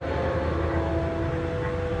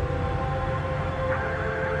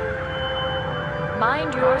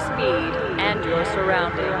Mind your speed and your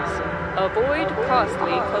surroundings. Avoid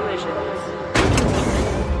costly collisions.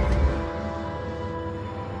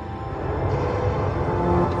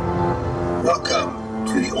 Welcome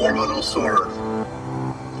to the Orbital Sword.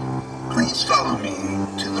 Please follow me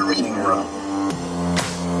to the reading room.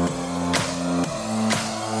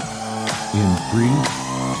 In 3,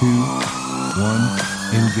 2, 1,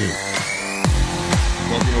 engage.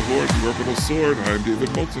 Welcome aboard the Orbital Sword. I'm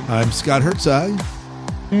David Moulton. I'm Scott Herzog.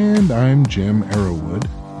 And I'm Jim Arrowwood.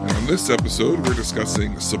 And on this episode, we're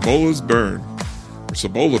discussing Cibola Burn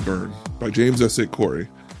by James S.A. Corey.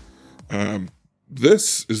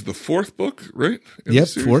 This is the fourth book, right? Yep,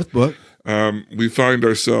 fourth book. We find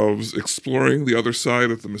ourselves exploring the other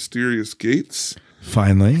side of the mysterious gates.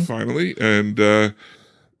 Finally. And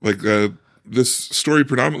this story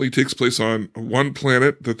predominantly takes place on one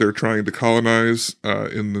planet that they're trying to colonize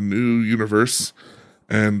in the new universe,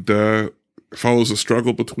 and follows a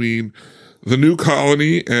struggle between the new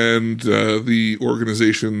colony and the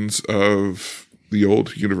organizations of the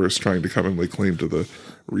old universe trying to come and lay claim to the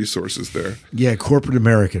resources there. Yeah, corporate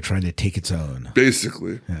America trying to take its own.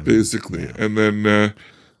 Basically. Yeah. And then the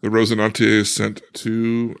Rosinante is sent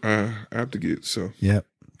to abdicate. So yeah,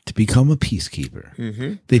 to become a peacekeeper.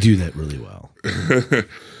 Mm-hmm. They do that really well.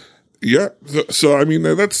 Yeah. So, I mean,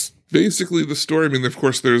 that's basically the story. I mean, of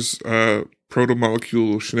course, there's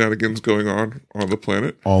proto-molecule shenanigans going on the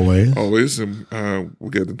planet. Always. And we'll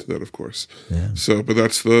get into that, of course. Yeah. So, but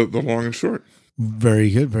that's the long and short.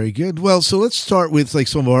 Very good. Well, so let's start with like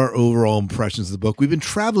some of our overall impressions of the book. We've been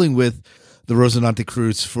traveling with the Rosinante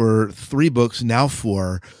Cruz for 3 books, now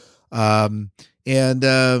 4.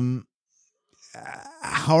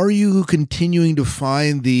 How are you continuing to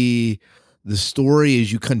find the story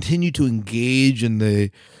as you continue to engage in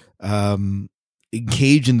the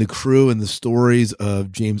crew and the stories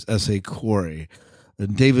of James S.A. Corey?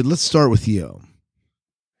 David, let's start with you.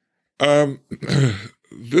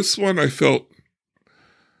 This one I felt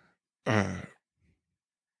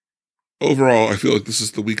overall, I feel like this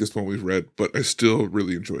is the weakest one we've read, but I still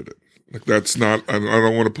really enjoyed it. Like, that's not, I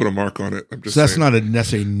don't want to put a mark on it. I'm just so that's saying. not a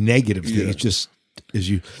necessarily negative thing. Yeah. It's just as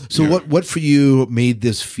you. So what for you made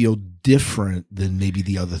this feel different than maybe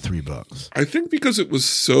the other 3 books? I think because it was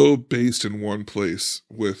so based in one place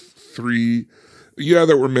with 3. Yeah,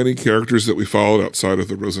 there were many characters that we followed outside of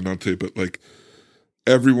the Rosinante, but like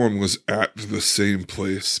everyone was at the same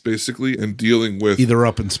place basically and dealing with either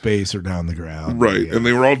up in space or down the ground. Right. Yeah. And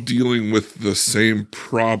they were all dealing with the same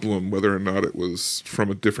problem, whether or not it was from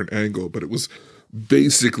a different angle, but it was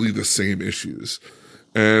basically the same issues.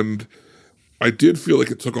 And I did feel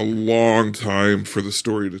like it took a long time for the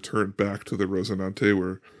story to turn back to the Rosinante,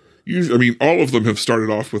 where usually, I mean, all of them have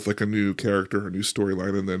started off with like a new character, a new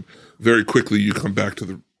storyline, and then very quickly you come back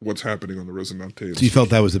to what's happening on the Rosinante. So you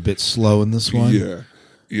felt that was a bit slow in this one?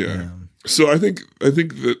 Yeah. So I think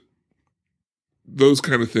that those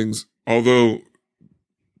kind of things, although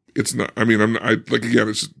it's not, I mean,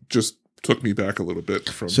 it's just took me back a little bit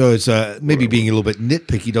from. So it's maybe being a little bit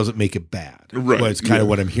nitpicky doesn't make it bad. Right. Well, it's kind of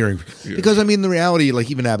what I'm hearing. Yeah. Because I mean, the reality,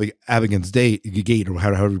 like even Abigail's Gate, or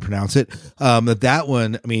however you pronounce it, that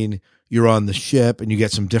one, I mean, you're on the ship and you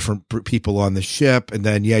get some different people on the ship, and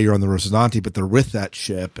then you're on the Rosinante, but they're with that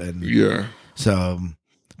ship, and so.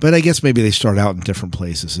 But I guess maybe they start out in different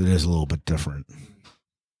places. It is a little bit different.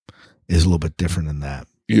 In that.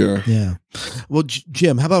 Yeah. Well,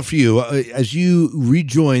 Jim, how about for you? As you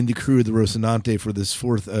rejoined the crew of the Rosinante for this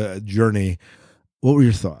 4th journey, what were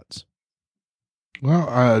your thoughts?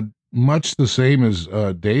 Well, much the same as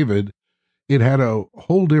David. It had a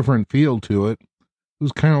whole different feel to it. It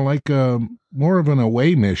was kind of like more of an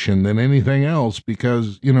away mission than anything else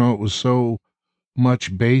because, it was so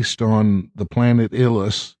much based on the planet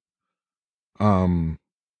Illis,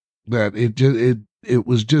 that it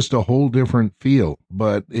was just a whole different feel.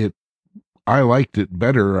 But I liked it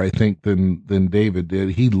better, I think, than David did.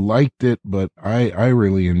 He liked it, but I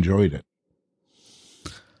really enjoyed it.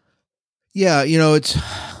 Yeah,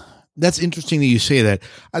 that's interesting that you say that.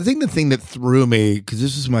 I think the thing that threw me, because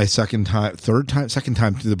this is my second time through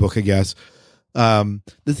the book, I guess. The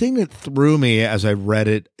thing that threw me as I read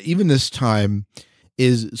it, even this time,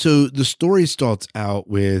 is so the story starts out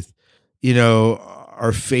with,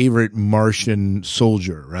 our favorite Martian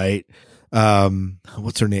soldier, right?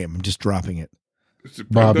 What's her name? I'm just dropping it. Is it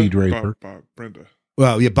Bobby Draper. Brenda.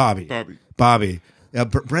 Well, yeah, Bobby. Yeah,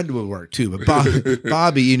 Brenda would work too, but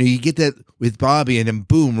Bobby, you get that with Bobby, and then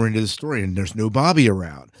boom, we're into the story, and there's no Bobby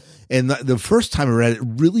around. And the first time I read it, it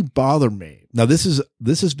really bothered me. Now, this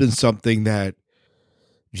has been something that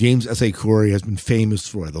James S.A. Corey has been famous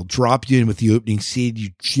for. They'll drop you in with the opening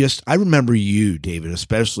scene. I remember you, David,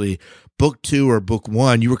 especially book 2 or book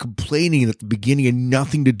 1, you were complaining at the beginning had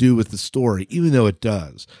nothing to do with the story, even though it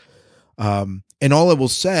does. And all I will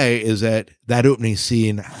say is that opening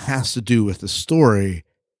scene has to do with the story,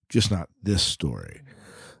 just not this story.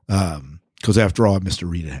 Because after all, I'm Mr.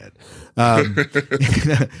 Read Ahead.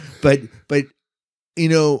 But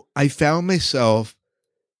I found myself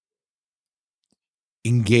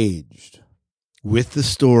engaged with the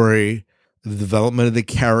story, the development of the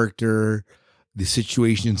character, the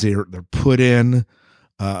situations they're put in,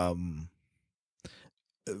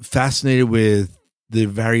 fascinated with the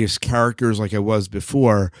various characters like I was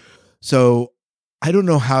before. So I don't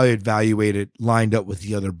know how I evaluate it lined up with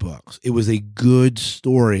the other books. It was a good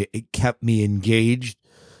story. It kept me engaged.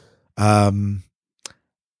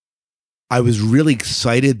 I was really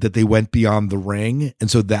excited that they went beyond the ring. And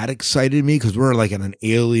so that excited me because we're like on an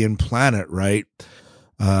alien planet, right?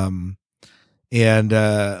 But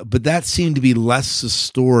that seemed to be less the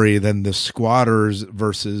story than the squatters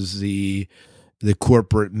versus the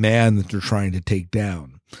corporate man that they're trying to take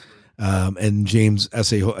down. And James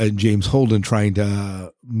Holden trying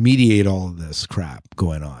to mediate all of this crap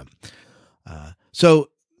going on. So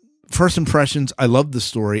first impressions, I love the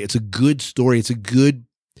story. It's a good story. It's a good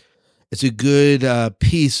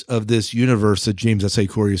piece of this universe that James S.A.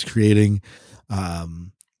 Corey is creating. I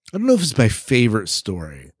don't know if it's my favorite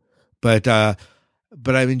story, but I'm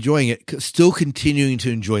enjoying it. Still continuing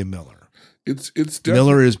to enjoy Miller. It's definitely,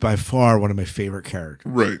 Miller is by far one of my favorite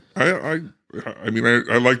characters. Right. I mean,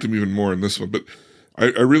 I liked him even more in this one, but I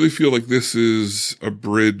really feel like this is a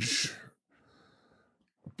bridge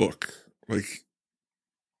book. Like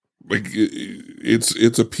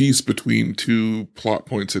it's a piece between two plot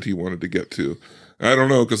points that he wanted to get to. I don't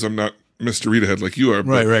know, because I'm not Mr. Read Ahead like you are.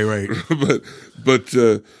 But, right.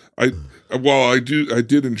 While I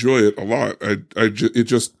did enjoy it a lot. It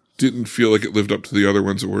just didn't feel like it lived up to the other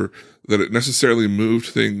ones that it necessarily moved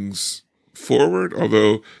things forward.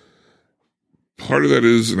 Although part of that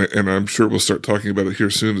is, and I'm sure we'll start talking about it here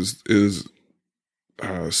soon, is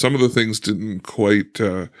some of the things didn't quite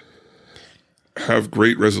have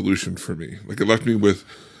great resolution for me. Like, it left me with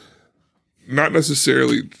not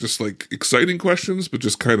necessarily just like exciting questions, but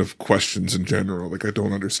just kind of questions in general. Like, I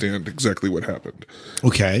don't understand exactly what happened.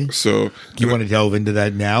 Okay. So do you want to delve into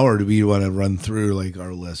that now, or do we want to run through like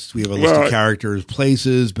our list? We have a list of characters,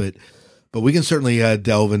 places, but we can certainly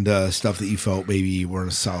delve into stuff that you felt maybe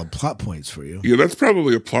weren't solid plot points for you. Yeah, that's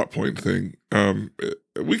probably a plot point thing.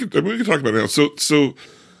 We can talk about it now. So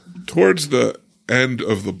towards the end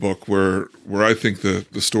of the book, where I think the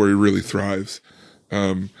story really thrives,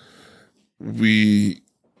 we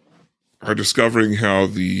are discovering how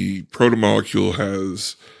the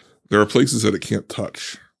protomolecule there are places that it can't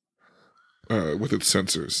touch with its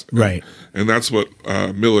sensors. Right. And that's what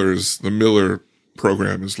the Miller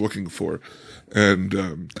program is looking for.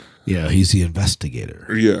 And he's the investigator.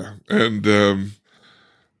 Yeah. And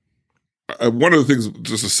one of the things,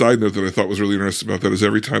 just a side note that I thought was really interesting about that, is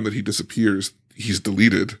every time that he disappears, he's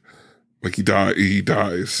deleted. Like, he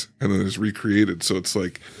dies and then is recreated. So it's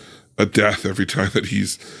like a death every time that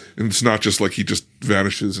and it's not just like he just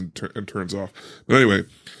vanishes and turns off. But anyway,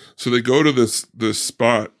 so they go to this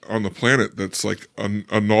spot on the planet that's like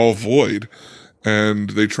a null void,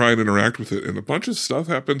 and they try and interact with it. And a bunch of stuff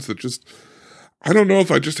happens that just, I don't know if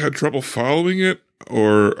I just had trouble following it,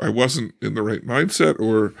 or I wasn't in the right mindset,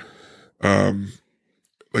 or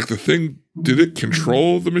like the thing, did it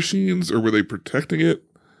control the machines, or were they protecting it?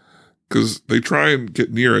 Because they try and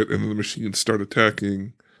get near it, and then the machines start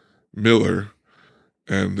attacking Miller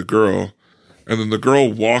and the girl, and then the girl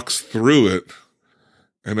walks through it,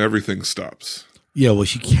 and everything stops. Yeah, well,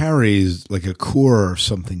 she carries like a core or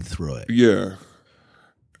something through it. Yeah.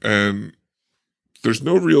 And there's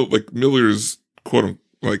no real, like, Miller's quote unquote,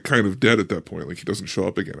 like, kind of dead at that point. Like, he doesn't show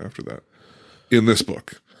up again after that in this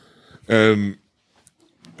book. And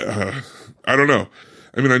I don't know.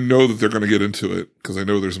 I mean, I know that they're going to get into it because I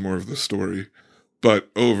know there's more of the story. But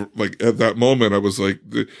at that moment, I was like,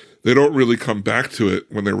 they don't really come back to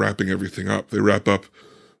it when they're wrapping everything up. They wrap up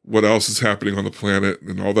what else is happening on the planet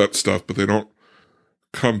and all that stuff, but they don't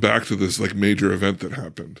come back to this like major event that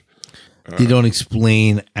happened. They don't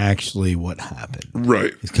explain actually what happened.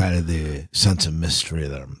 Right. It's kind of the sense of mystery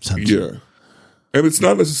that I'm sensing. Yeah. And it's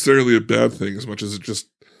not necessarily a bad thing as much as it just,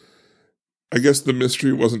 I guess the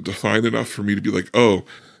mystery wasn't defined enough for me to be like, oh,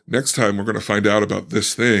 next time we're going to find out about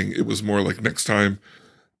this thing. It was more like, next time,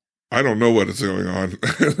 I don't know what is going on.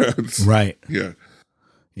 Right. Yeah.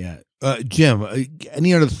 Yeah. Jim,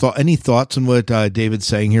 any thoughts on what David's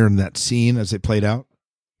saying here in that scene as it played out?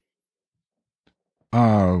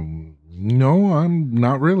 No, I'm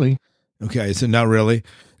not really. Okay, so not really.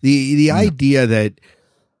 The idea that,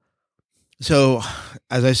 so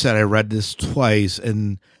as I said, I read this twice,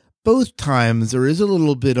 and both times there is a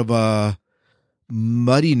little bit of a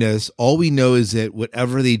muddiness. All we know is that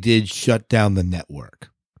whatever they did shut down the network,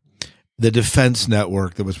 the defense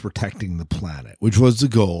network that was protecting the planet, which was the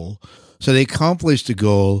goal. So they accomplished the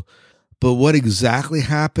goal, but what exactly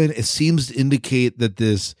happened? It seems to indicate that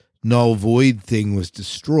this null void thing was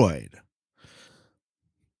destroyed.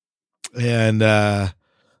 And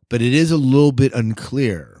but it is a little bit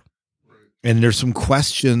unclear, and there's some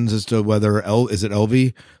questions as to whether is it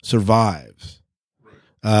Elvie survives.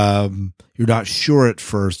 You're not sure at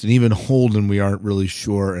first, and even Holden, we aren't really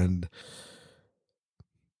sure. And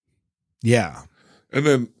yeah, and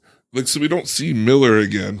then so we don't see Miller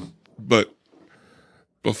again, but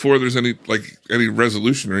before there's any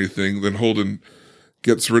resolution or anything, then Holden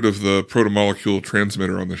gets rid of the protomolecule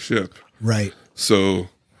transmitter on the ship. Right. So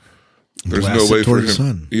there's no way for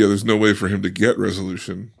him. Yeah, there's no way for him to get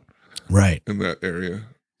resolution. Right. In that area.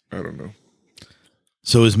 I don't know.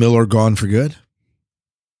 So is Miller gone for good?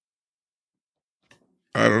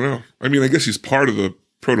 I don't know. I mean, I guess he's part of the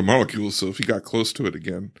protomolecule, so if he got close to it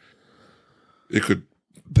again, it could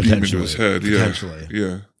beam into his head. Potentially.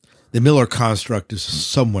 Yeah. The Miller construct is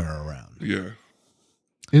somewhere around. Yeah.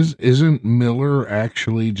 Isn't Miller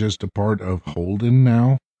actually just a part of Holden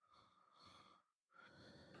now?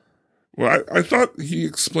 Well, I thought he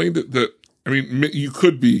explained it that, I mean, you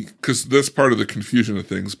could be, because that's part of the confusion of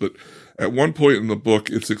things, but at one point in the book,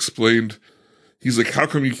 it's explained, he's like, how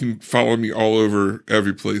come you can follow me all over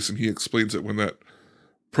every place? And he explains that when that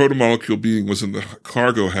protomolecule being was in the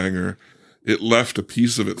cargo hangar, it left a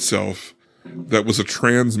piece of itself that was a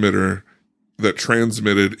transmitter that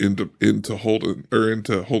transmitted into Holden, or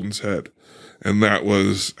into Holden's head. And that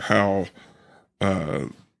was how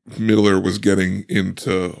Miller was getting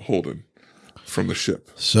into Holden from the ship.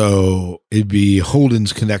 So it'd be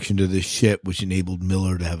Holden's connection to the ship, which enabled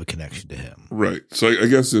Miller to have a connection to him. Right. So I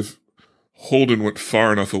guess if Holden went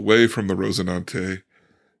far enough away from the Rosinante,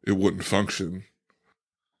 it wouldn't function.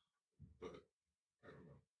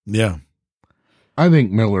 Yeah. I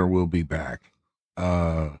think Miller will be back.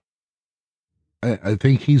 I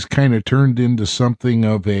think he's kind of turned into something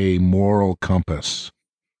of a moral compass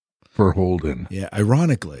for Holden. Yeah,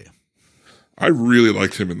 ironically. I really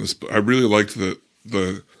liked him in this book. I really liked the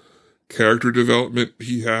character development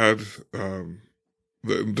he had,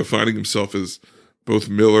 defining himself as both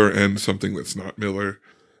Miller and something that's not Miller.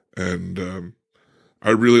 And I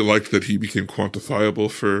really liked that he became quantifiable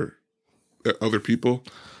for other people.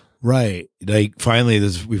 Right. Like finally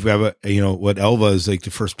we've got what Elva is like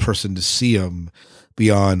the first person to see him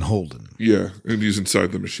beyond Holden. Yeah, and he's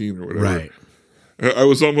inside the machine or whatever. Right. I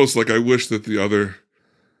was almost like I wish that the other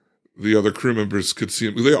crew members could see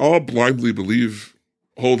him. They all blindly believe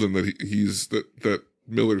Holden that that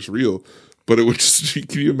Miller's real, but it would just,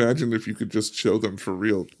 can you imagine if you could just show them for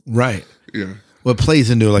real? Right. Yeah. Well, it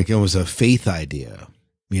plays into like it was a faith idea,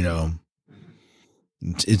 it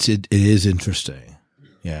is interesting.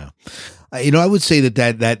 Yeah. I would say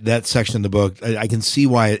that section of the book, I can see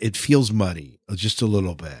why it feels muddy just a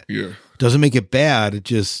little bit. Yeah. Doesn't make it bad. It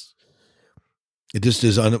just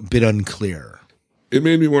is a bit unclear. It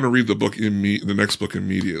made me want to read the next book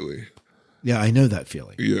immediately. Yeah, I know that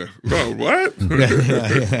feeling. Yeah. Oh, what?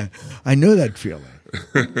 yeah. I know that feeling.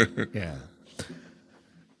 Yeah.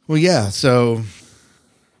 Well, yeah. So,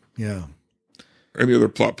 yeah. Any other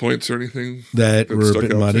plot points or anything that were a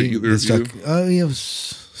bit muddy? Oh, yeah.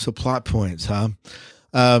 So plot points, huh?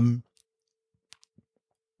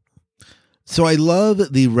 So I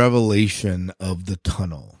love the revelation of the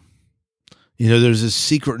tunnel. There's a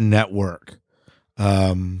secret network.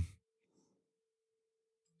 I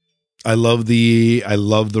love the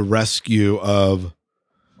rescue of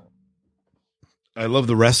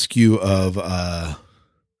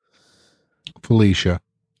Felicia.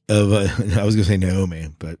 I was gonna say Naomi,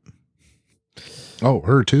 but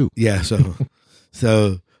her too. Yeah.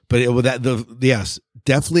 Yes,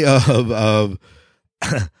 definitely of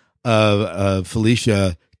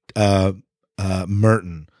Felicia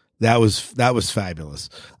Merton. That was fabulous.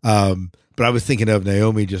 But I was thinking of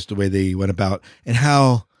Naomi, just the way they went about and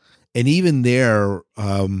even there,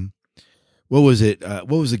 what was it? What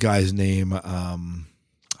was the guy's name?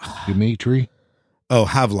 Dimitri. Oh,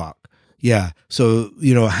 Havelock. Yeah. So,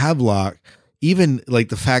 Havelock, even like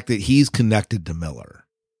the fact that he's connected to Miller,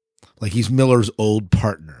 like he's Miller's old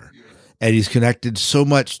partner, and he's connected so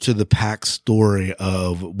much to the Pax story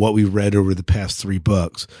of what we read over the past 3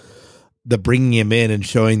 books, the bringing him in and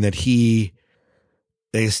showing that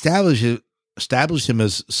they establish establish him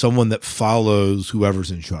as someone that follows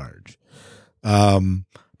whoever's in charge.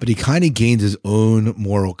 But he kind of gains his own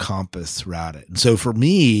moral compass throughout it. And so for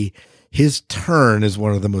me, his turn is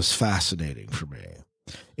one of the most fascinating for me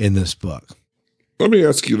in this book. Let me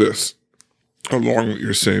ask you this, along what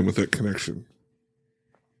you're saying with that connection.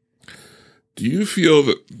 Do you feel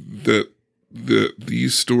that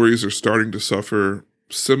these stories are starting to suffer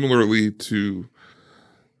similarly to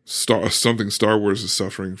something Star Wars is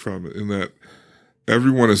suffering from, in that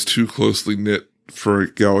everyone is too closely knit for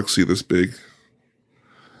a galaxy this big?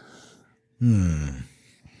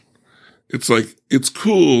 It's like, it's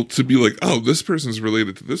cool to be like, oh, this person's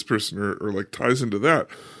related to this person, or like ties into that.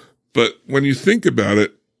 But when you think about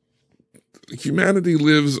it, humanity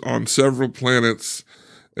lives on several planets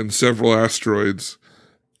and several asteroids,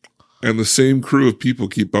 and the same crew of people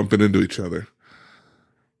keep bumping into each other.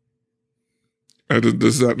 And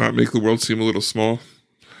does that not make the world seem a little small?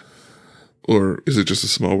 Or is it just a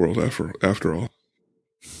small world after all?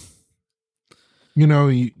 You know,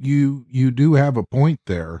 you do have a point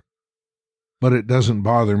there, but it doesn't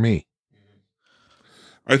bother me.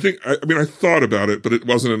 I thought about it, but it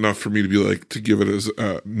wasn't enough for me to be like, to give it as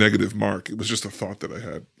a negative mark. It was just a thought that I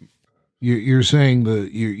had. You're saying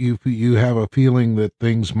that you have a feeling that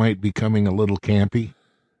things might be coming a little campy?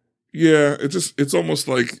 Yeah, it's almost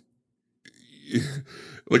like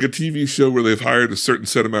a TV show where they've hired a certain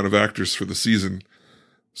set amount of actors for the season.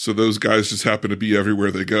 So those guys just happen to be everywhere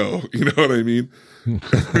they go. You know what I mean?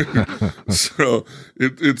 So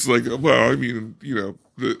it's like, well, I mean, you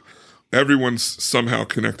know, everyone's somehow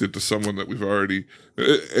connected to someone that we've already,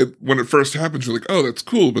 when it first happens, you're like, oh, that's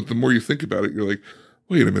cool. But the more you think about it, you're like,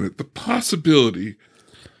 wait a minute, the possibility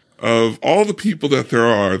of all the people that there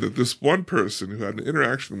are, that this one person who had an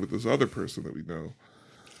interaction with this other person that we know.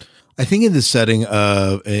 I think in the setting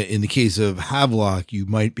of, in the case of Havelock, you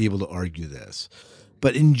might be able to argue this.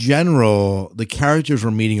 But in general, the characters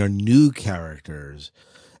we're meeting are new characters.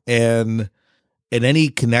 And any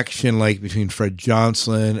connection like between Fred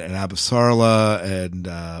Johnson and Abasarla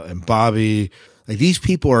and Bobby, like these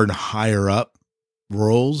people are in higher up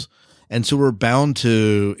roles. And so we're bound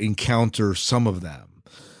to encounter some of them.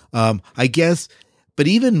 I guess, but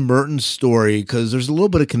even Merton's story, because there's a little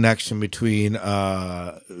bit of connection between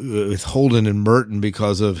with Holden and Merton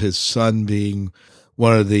because of his son being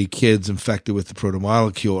one of the kids infected with the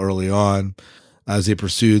protomolecule early on as they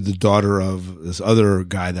pursued the daughter of this other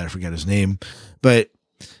guy that I forget his name. But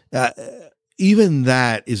even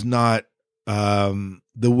that is not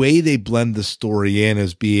the way they blend the story in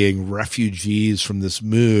as being refugees from this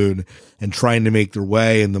moon and trying to make their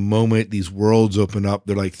way. And the moment these worlds open up,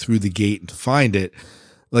 they're like through the gate to find it.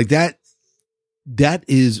 Like that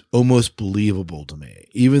is almost believable to me,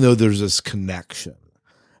 even though there's this connection.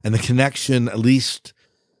 And the connection, at least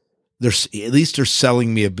they're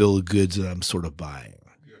selling me a bill of goods that I'm sort of buying.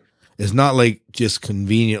 Yeah. It's not like just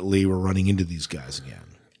conveniently we're running into these guys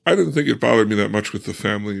again. I didn't think it bothered me that much with the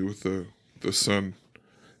family, with the son.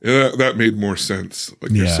 Yeah, that made more sense, like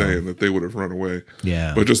you're saying, that they would have run away.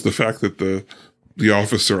 Yeah. But just the fact that the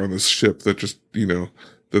officer on this ship that just, you know,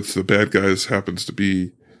 that's the bad guys happens to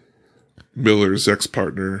be Miller's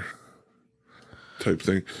ex-partner type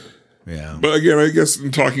thing. Yeah. But again, I guess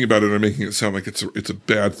in talking about it, I'm making it sound like it's a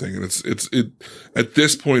bad thing, and it's at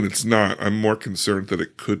this point it's not. I'm more concerned that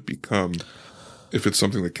it could become, if it's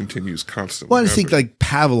something that continues constantly. Well, I think like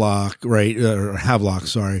Havelock, right? Or Havelock,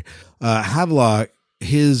 sorry. Havelock,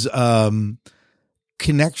 his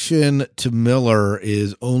connection to Miller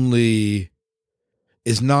is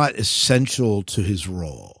not essential to his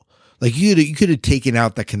role. Like you could have taken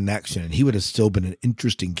out the connection and he would have still been an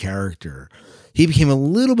interesting character. He became a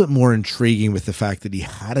little bit more intriguing with the fact that he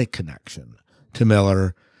had a connection to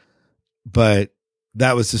Miller, but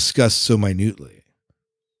that was discussed so minutely.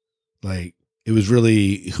 Like it was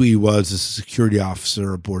really who he was as a security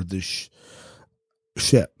officer aboard this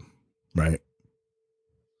ship, right?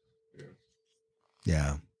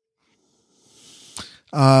 Yeah.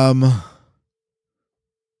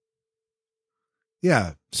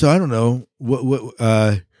 Yeah. So I don't know what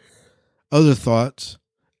other thoughts.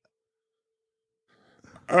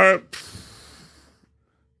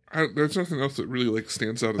 There's nothing else that really like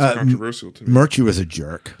stands out as controversial to me. Murchie was a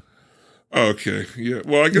jerk. Oh, okay. Yeah.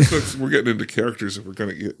 Well, I guess we're getting into characters if we're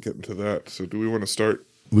going to get into that. So do we want to start?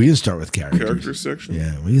 We can start with characters. Character section?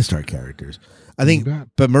 Yeah, we can start characters. I think,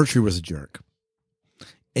 but Murchie was a jerk.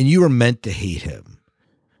 And you were meant to hate him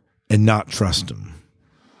and not trust him.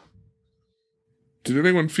 Did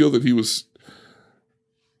anyone feel that he was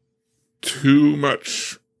too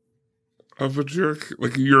much of a jerk?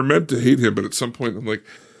 Like, you're meant to hate him, but at some point I'm like,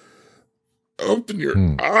 open your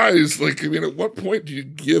eyes. Like, I mean, at what point do you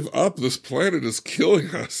give up? This planet is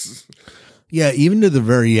killing us. Yeah, even to the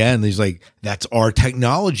very end, he's like, that's our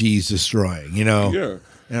technology he's destroying, you know? Yeah.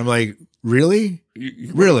 And I'm like, really? Do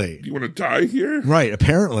you want to die here? Right,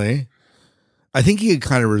 apparently. I think he had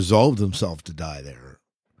kind of resolved himself to die there.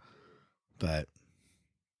 But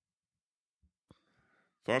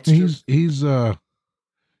Thoughts, Jim? He's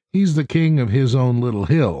the king of his own little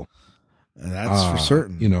hill. That's for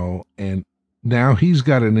certain. You know, and now he's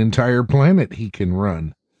got an entire planet he can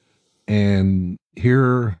run. And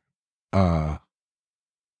here Avasarala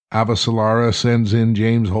sends in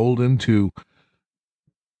James Holden to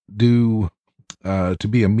be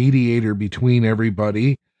a mediator between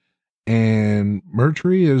everybody. And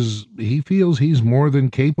Murtry he feels he's more than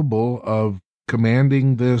capable of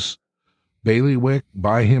commanding this bailiwick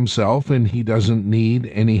by himself, and he doesn't need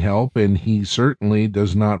any help, and he certainly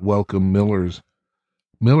does not welcome Miller's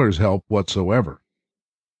help whatsoever.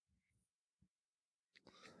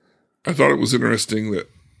 I thought it was interesting that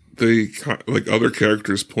they, like other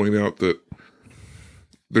characters, point out that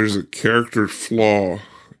there's a character flaw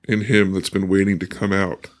in him that's been waiting to come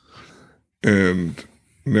out, and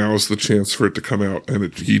now's the chance for it to come out,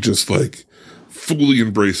 and he just like fully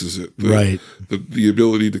embraces it. The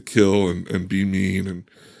ability to kill and be mean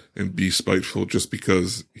and be spiteful just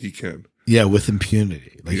because he can. Yeah, with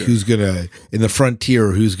impunity. Like who's gonna in the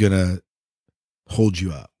frontier? Who's gonna hold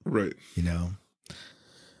you up? Right. You know.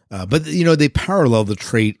 But you know they parallel the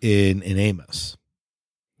trait in Amos.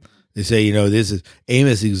 They say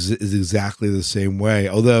Amos is exactly the same way.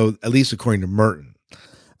 Although at least according to Merton.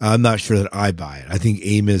 I'm not sure that I buy it. I think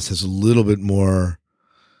Amos has a little bit more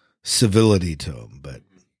civility to him, but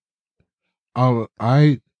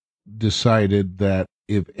I decided that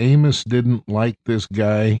if Amos didn't like this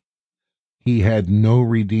guy, he had no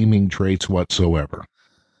redeeming traits whatsoever.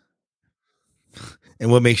 And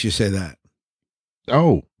what makes you say that?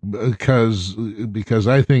 Oh, because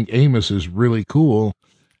I think Amos is really cool,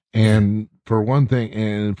 and for one thing,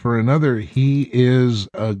 and for another, he is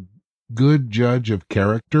a good judge of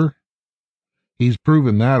character. He's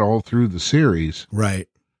proven that all through the series. Right.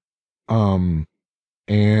 And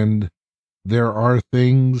there are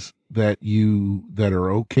things that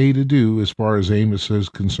are okay to do as far as Amos is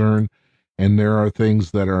concerned, and there are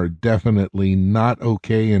things that are definitely not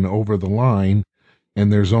okay and over the line,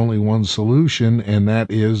 and there's only one solution, and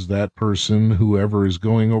that is that person, whoever is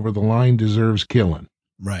going over the line, deserves killing.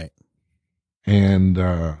 Right. And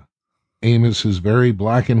Amos is very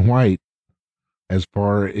black and white as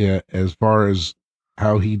far as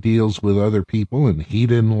how he deals with other people, and he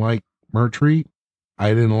didn't like Murtry.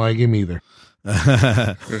 I didn't like him either.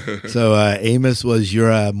 So Amos was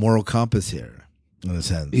your moral compass here, in a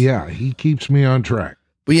sense. Yeah, he keeps me on track.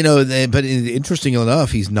 But interesting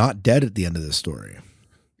enough, he's not dead at the end of this story.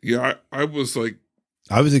 Yeah, I was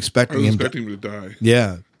expecting him to die.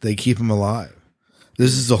 Yeah, they keep him alive.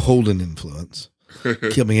 This is a Holden influence.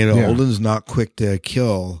 Holden's not quick to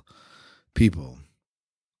kill people.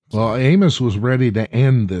 Well, Amos was ready to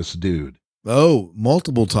end this dude. Oh,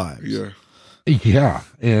 multiple times. Yeah. Yeah,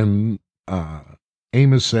 and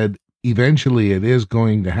Amos said eventually it is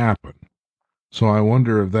going to happen. So I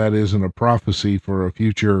wonder if that isn't a prophecy for a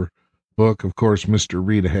future book. Of course, Mr.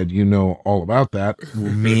 Read Ahead, you know all about that.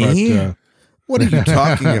 Me? But, what are you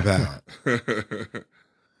talking about?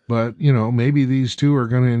 But, maybe these two are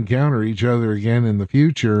going to encounter each other again in the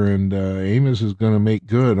future, and Amos is going to make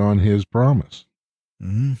good on his promise.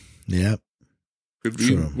 Mm-hmm. Yep. Could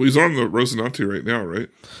be. Well, he's on the Rosinante right now, right?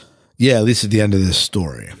 Yeah, at least at the end of this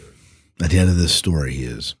story. At the end of this story, he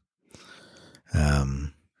is.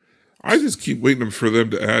 I just keep waiting for them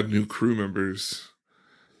to add new crew members.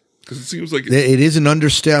 Because it seems like it is an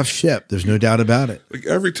understaffed ship. There's no doubt about it. Like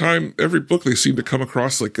every book, they seem to come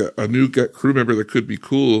across like a new crew member that could be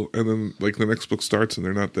cool, and then like the next book starts and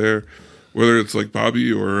they're not there. Whether it's like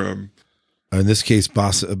Bobby or in this case,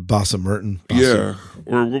 Bossa Merton. Yeah,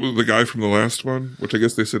 or what was the guy from the last one? Which I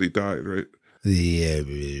guess they said he died, right?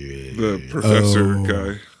 The professor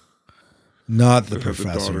guy, not the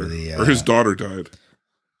professor. Or his daughter died.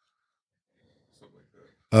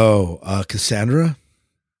 Cassandra.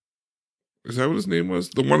 Is that what his name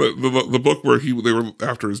was? The one, the book where they were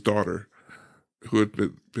after his daughter, who had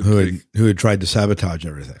been who had tried to sabotage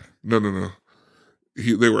everything. No.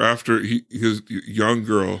 They were after his young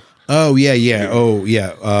girl. Oh yeah. Oh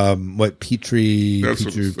yeah. What Petrie,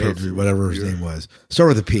 whatever his name was. Start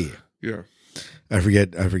with a P. Yeah. I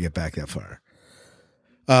forget back that far.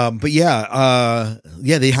 But yeah,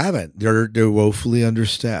 they haven't. They're woefully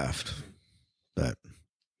understaffed. But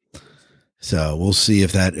so we'll see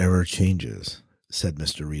if that ever changes. said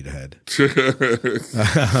Mr. Reedhead.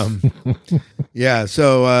 Yeah.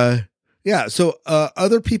 Yeah. So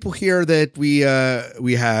other people here that we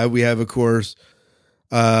have, of course,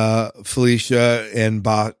 Felicia and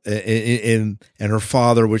her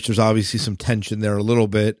father, which there's obviously some tension there a little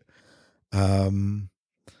bit.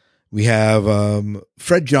 We have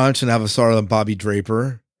Fred Johnson, Avasarala, and Bobby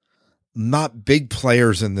Draper. Not big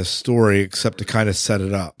players in this story, except to kind of set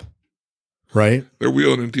it up, right? They're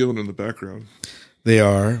wheeling and dealing in the background. They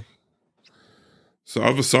are. So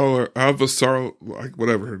Avasarala, like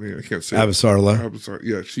whatever her name, I can't say. Avasarala.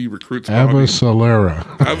 Yeah, she recruits Bobby.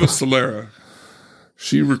 Avasarala.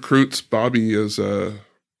 She recruits Bobby as a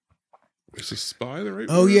spy, the right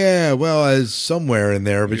Oh, word? yeah. Well, as somewhere in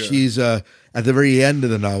there, but Yeah. she's at the very end of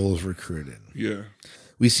the novel is recruited. Yeah.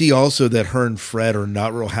 We see also that her and Fred are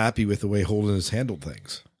not real happy with the way Holden has handled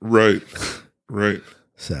things. Right. Right.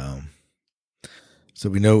 So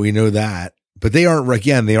we know that, but they aren't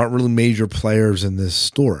really major players in this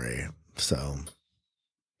story. So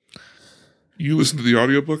You listened to the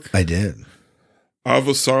audiobook? I did.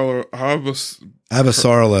 Avasarala.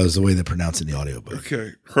 Avasarala is the way they pronounce it in the audiobook.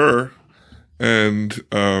 Okay. Her and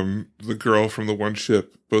the girl from the one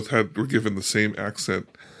ship both were given the same accent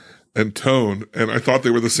and tone, and I thought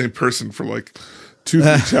they were the same person for like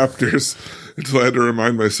 2-3 chapters until I had to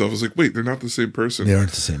remind myself. I was like, wait, they're not the same person. They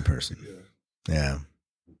aren't the same person. Yeah.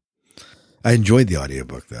 I enjoyed the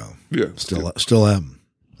audiobook though. Yeah. Still am.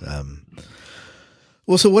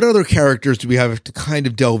 Well, so what other characters do we have to kind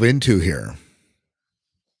of delve into here?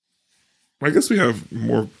 I guess we have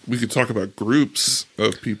more. We could talk about groups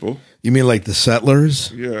of people. You mean like the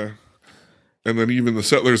settlers? Yeah. And then even the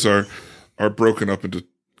settlers are broken up into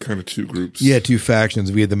kind of 2 groups. Yeah, 2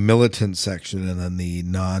 factions. We had the militant section and then the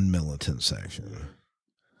non-militant section.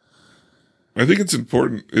 I think it's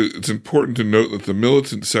important. It's important to note that the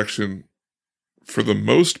militant section, for the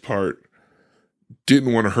most part,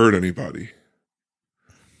 didn't want to hurt anybody.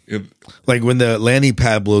 Like when the landing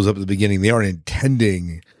pad blows up at the beginning, they aren't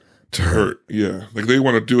intending to hurt. Yeah. Like they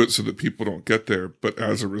want to do it so that people don't get there. But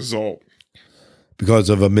as a result, because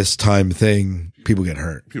of a mistimed thing, people get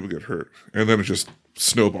hurt. And then it just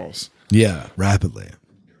snowballs. Yeah, rapidly.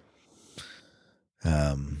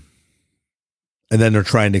 And then they're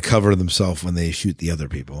trying to cover themselves when they shoot the other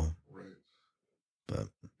people. Right.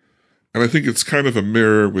 And I think it's kind of a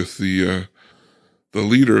mirror with the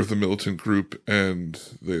leader of the militant group and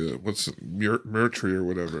Mercury or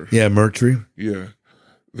whatever. Yeah, Mercury. Yeah.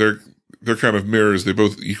 They're kind of mirrors. They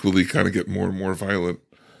both equally kind of get more and more violent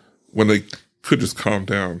when they could just calm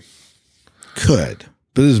down. Could.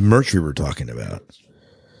 But this is Mercury we're talking about.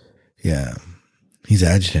 Yeah. He's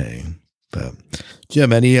agitating. But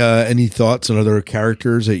Jim, any thoughts on other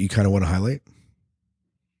characters that you kind of want to highlight?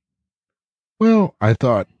 Well, I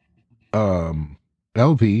thought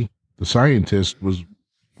Elvie, the scientist, was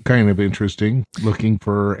kind of interesting, looking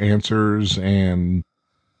for answers and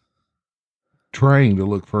trying to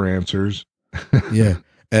look for answers. Yeah.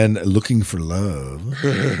 And looking for love.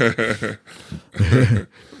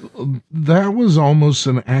 That was almost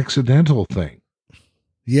an accidental thing.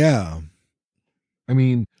 Yeah. I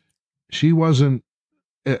mean, she wasn't,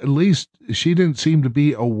 at least she didn't seem to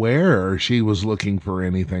be aware she was looking for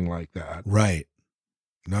anything like that. Right.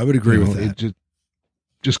 No, I would agree with that. It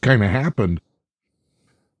just kind of happened.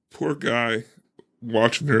 Poor guy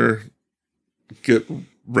watching her get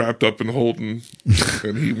wrapped up in Holden,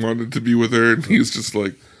 and he wanted to be with her, and he's just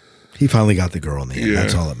like, he finally got the girl in the end. Yeah.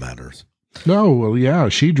 That's all that matters. No, well, yeah,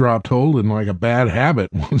 she dropped Holden like a bad habit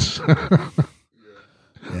once.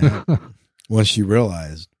 Yeah. Once she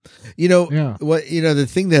realized, the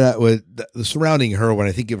thing that the surrounding her, when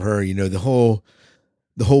I think of her, the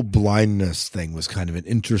whole blindness thing was kind of an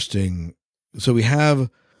interesting. So we have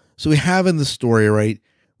in the story, right?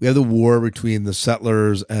 We have the war between the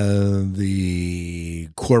settlers and the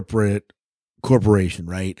corporation,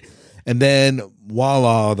 right? And then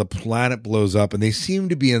voila, the planet blows up and they seem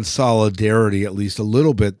to be in solidarity, at least a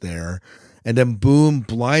little bit there. And then boom,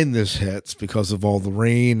 blindness hits because of all the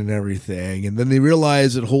rain and everything. And then they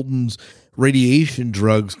realize that Holden's radiation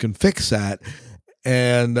drugs can fix that.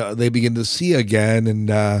 And they begin to see again. And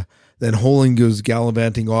then Holden goes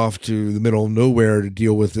gallivanting off to the middle of nowhere to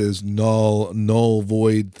deal with his null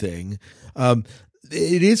void thing.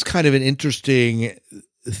 It is kind of an interesting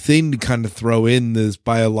thing to kind of throw in this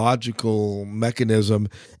biological mechanism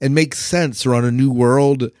and make sense. They're on a new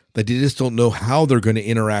world that they just don't know how they're going to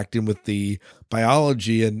interact in with the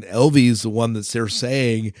biology. And Elvie's the one that's there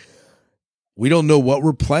saying, we don't know what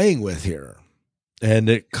we're playing with here. And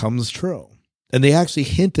it comes true. And they actually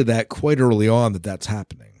hinted at quite early on that that's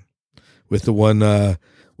happening with the one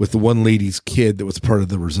with the one lady's kid that was part of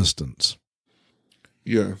the resistance.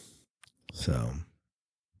 Yeah. So,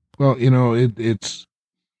 Well, it's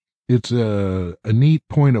a neat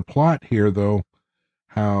point of plot here, though.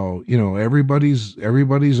 How everybody's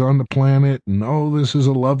on the planet, and this is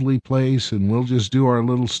a lovely place, and we'll just do our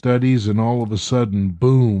little studies, and all of a sudden,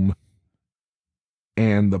 boom,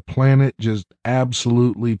 and the planet just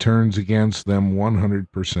absolutely turns against them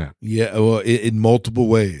 100%. yeah, well, in multiple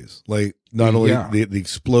ways. Like not only Yeah. the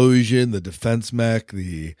explosion, the defense mech,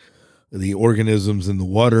 the organisms in the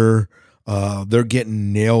water, they're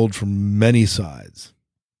getting nailed from many sides.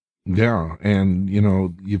 Yeah, and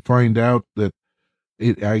you find out that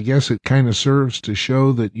I guess it kind of serves to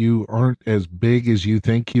show that you aren't as big as you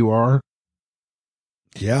think you are.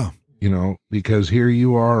 Yeah. Because here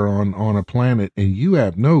you are on a planet and you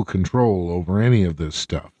have no control over any of this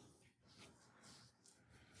stuff.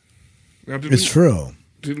 Now, True.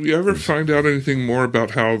 Did we ever find out anything more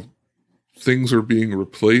about how things are being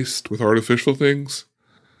replaced with artificial things?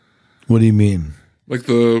 What do you mean? Like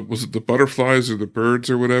was it the butterflies or the birds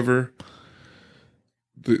or whatever?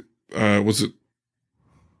 Was it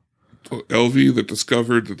LV that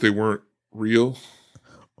discovered that they weren't real?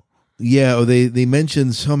 Yeah, they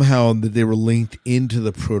mentioned somehow that they were linked into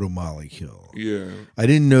the proto-molecule. Yeah. I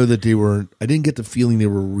didn't know that they weren't. I didn't get the feeling they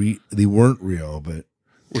weren't real, but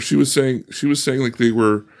Well, she was saying like they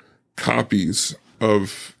were copies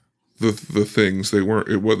of the things. They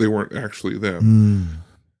weren't actually them.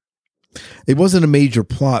 it wasn't a major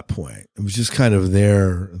plot point. It was just kind of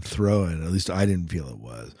there and thrown. At least I didn't feel it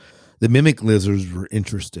was. The mimic lizards were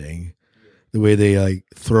interesting. The way they like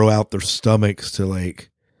throw out their stomachs to like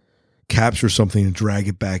capture something and drag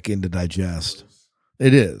it back in to digest.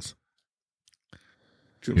 It is.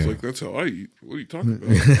 Jim's like, that's how I eat. What are you talking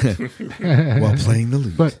about? While playing the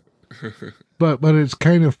lute. But it's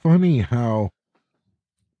kind of funny how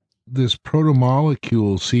this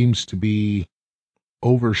protomolecule seems to be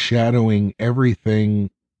overshadowing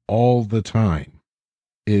everything all the time.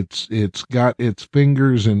 It's got its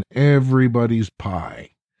fingers in everybody's pie.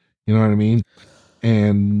 You know what I mean?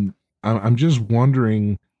 And I'm just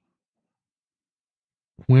wondering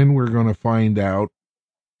when we're going to find out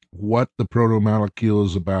what the protomolecule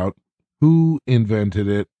is about, who invented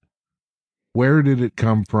it, where did it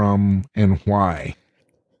come from, and why.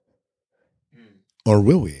 Or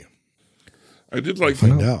will we? I did like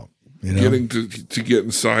Find out. getting to get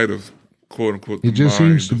inside of quote unquote. It just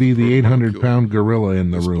seems to be the 800-pound gorilla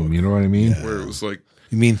in the room. book. You know what I mean? Where it was like,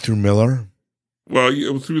 You mean through Miller? well,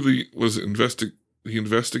 through the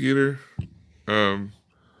investigator.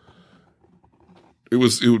 It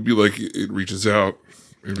would be like it reaches out,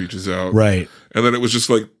 Right. and then it was just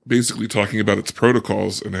like basically talking about its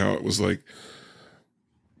protocols and how it was like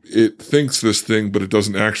it thinks this thing, but it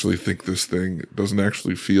doesn't actually think this thing. It doesn't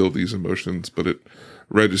actually feel these emotions, but it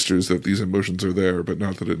registers that these emotions are there, but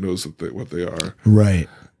not that it knows what they are. Right.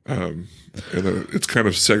 And then it's kind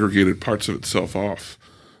of segregated parts of itself off.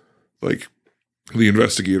 Like the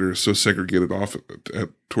investigator is so segregated off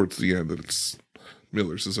towards the end that it's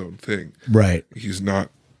Miller's his own thing. Right. He's not.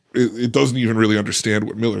 It doesn't even really understand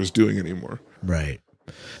what Miller is doing anymore. Right.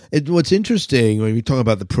 What's interesting when we talk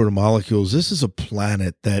about the protomolecules, this is a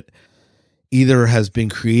planet that either has been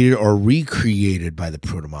created or recreated by the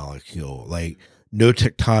protomolecule. Like no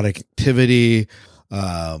tectonic activity.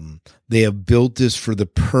 They have built this for the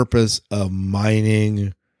purpose of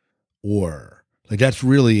mining ore. Like that's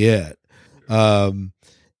really it. And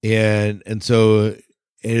so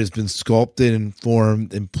it has been sculpted and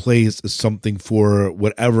formed and placed as something for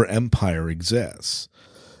whatever empire exists.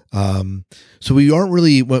 So we aren't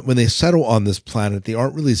really, when they settle on this planet, they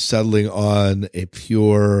aren't really settling on a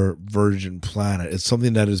pure virgin planet. It's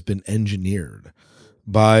something that has been engineered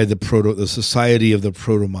by the society of the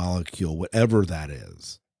protomolecule, whatever that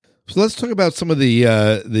is. So let's talk about some of we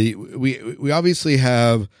obviously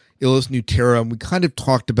have Ilus Nutera, and we kind of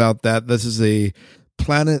talked about that. This is a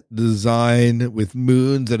planet designed with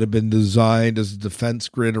moons that have been designed as a defense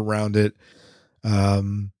grid around it.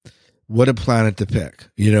 What a planet to pick,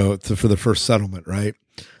 for the first settlement, right?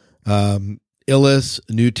 Ilus,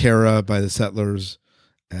 Nutera by the settlers,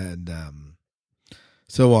 and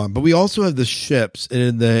so on. But we also have the ships,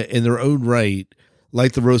 and in their own right,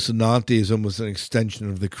 like the Rocinante is almost an extension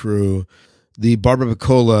of the crew. The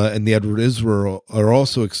Barbacola and the Edward Israel are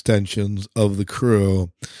also extensions of the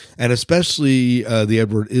crew, and especially the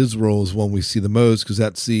Edward Israel is one we see the most because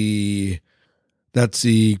that's the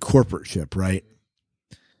corporate ship, right?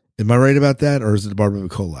 Am I right about that, or is it the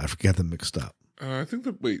Barbacola? I forget them mixed up. I think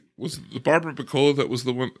was it the Barbacola that was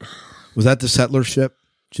the one? Was that the settler ship,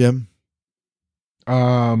 Jim?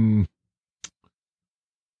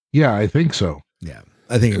 Yeah, I think so. Yeah,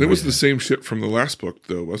 I think And it was the same ship from the last book,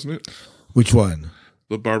 though, wasn't it? Which one?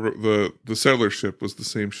 The settler ship was the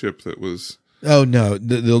same ship that was. Oh no,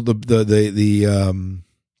 the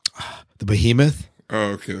Behemoth.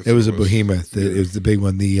 Oh, okay. It was a Behemoth. It was the big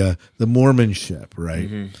one, the Mormon ship, right?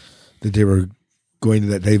 That they were going to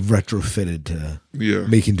that they've retrofitted to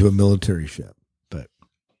make into a military ship, but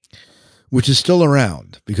which is still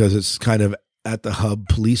around because it's kind of at the hub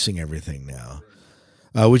policing everything now,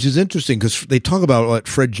 which is interesting because they talk about like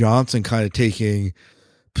Fred Johnson kind of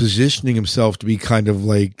positioning himself to be kind of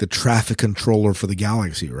like the traffic controller for the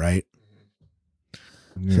galaxy, right?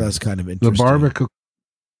 Yeah. So that's kind of interesting.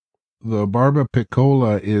 The Barba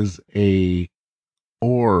Piccola is a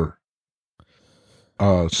ore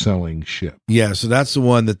selling ship. Yeah, so that's the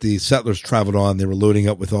one that the settlers traveled on. They were loading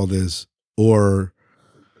up with all this ore,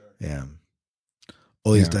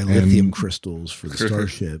 all these dilithium crystals for the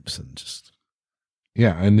starships, and just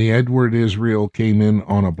and the Edward Israel came in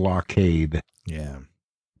on a blockade. Yeah,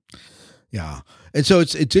 and so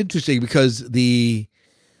it's interesting because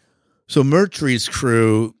Mercury's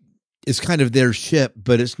crew is kind of their ship,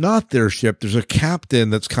 but it's not their ship. There's a captain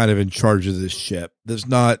that's kind of in charge of this ship that's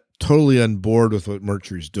not totally on board with what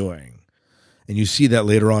Mercury's doing. And you see that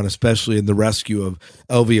later on, especially in the rescue of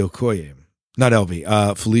Elvie Okoye. Not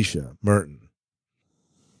Elvie, Felicia Merton.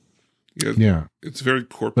 Yeah. It's very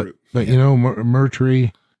corporate. But you know,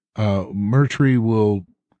 Mercury will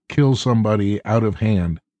kill somebody out of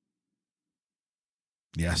hand.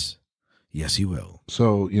 Yes, he will.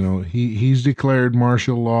 So, you know, he's declared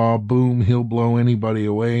martial law. Boom, he'll blow anybody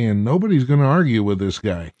away, and nobody's going to argue with this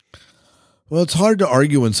guy. Well, it's hard to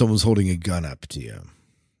argue when someone's holding a gun up to you.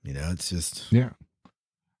 You know, it's just I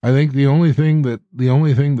think the only thing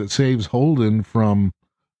that saves Holden from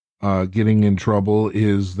getting in trouble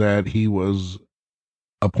is that he was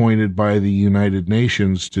appointed by the United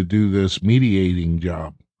Nations to do this mediating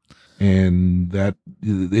job. And that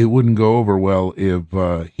it wouldn't go over well if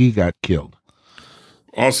he got killed.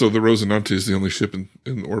 Also, the Rosinante is the only ship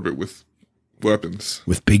in orbit with weapons.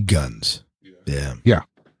 With big guns. Yeah.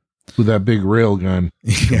 With that big rail gun.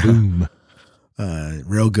 Boom.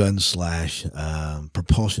 Rail gun /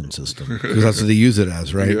 propulsion system. Because that's what they use it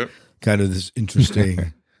as, right? Yep. Kind of this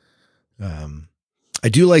interesting. I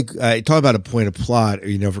do I talk about a point of plot,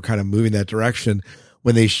 you know, for kind of moving that direction.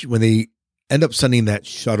 When they end up sending that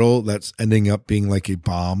shuttle that's ending up being like a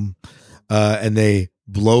bomb, and they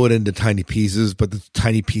blow it into tiny pieces, but the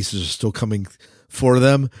tiny pieces are still coming for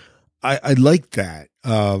them. I like that.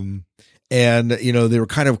 And, you know, they were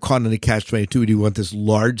kind of caught in a catch-22. Do you want this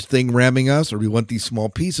large thing ramming us, or do you want these small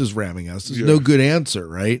pieces ramming us? There's no good answer,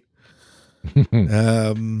 right? There's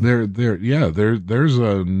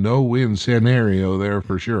a no-win scenario there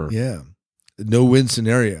for sure. Yeah. No-win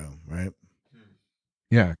scenario, right?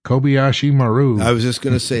 Yeah, Kobayashi Maru. I was just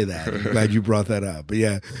going to say that. I'm glad you brought that up. But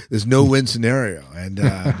yeah, there's no win scenario, and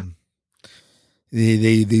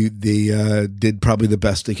they did probably the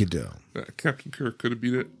best they could do. Captain Kirk could have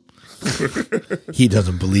beat it. He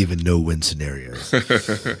doesn't believe in no win scenarios.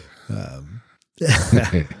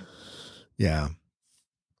 Yeah.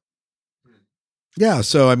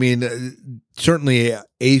 So I mean, certainly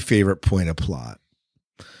a favorite point of plot.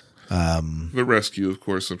 The rescue, of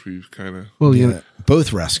course, since we've kind of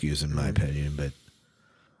both rescues, in my opinion, but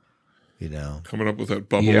you know, coming up with that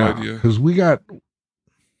bubble idea, because we got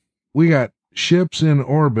ships in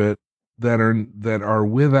orbit that are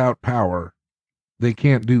without power. They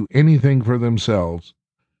can't do anything for themselves,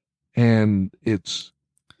 and it's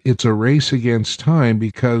a race against time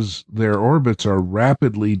because their orbits are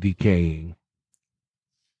rapidly decaying,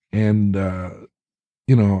 and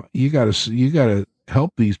you know, you gotta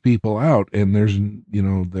help these people out, and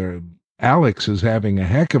Alex is having a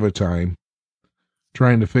heck of a time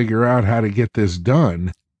trying to figure out how to get this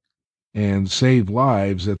done and save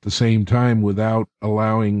lives at the same time without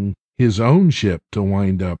allowing his own ship to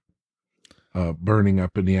wind up burning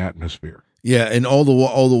up in the atmosphere. Yeah, and all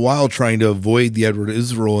the while trying to avoid the Edward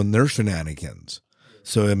Israel and their shenanigans.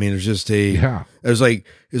 So I mean, it's just it's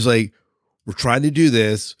like we're trying to do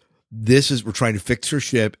this. We're trying to fix her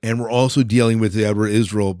ship, and we're also dealing with the Edward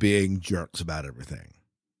Israel being jerks about everything.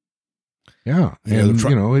 Yeah,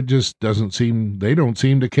 it just doesn't seem, they don't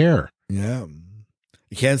seem to care. Yeah,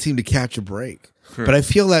 you can't seem to catch a break. But I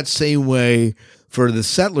feel that same way for the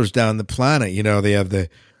settlers down the planet. You know, they have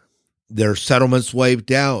their settlements wiped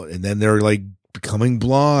out, and then they're like becoming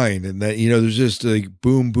blind, and then, you know, there's just like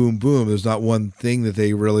boom, boom, boom. There's not one thing that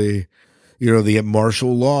they really, you know, they get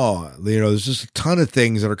martial law. You know, there's just a ton of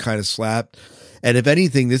things that are kind of slapped. And if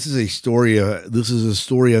anything, this is a story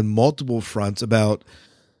on multiple fronts about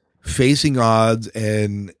facing odds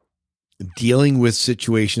and dealing with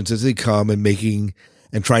situations as they come and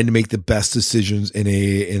trying to make the best decisions in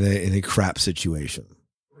a crap situation.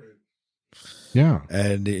 Yeah.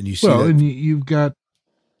 And you see and you've got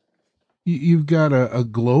a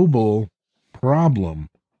global problem.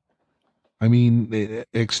 I mean,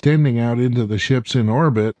 extending out into the ships in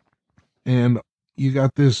orbit, and you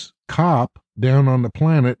got this cop down on the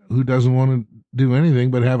planet who doesn't want to do anything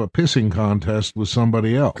but have a pissing contest with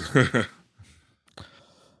somebody else.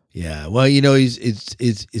 Yeah. Well,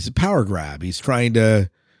 it's a power grab. He's trying to,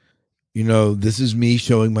 this is me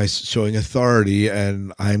showing authority,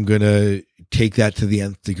 and I'm going to take that to the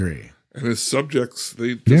nth degree. And his subjects,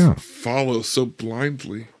 they just follow so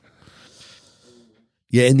blindly.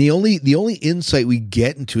 Yeah, and the only insight we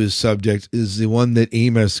get into his subject is the one that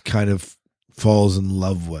Amos kind of falls in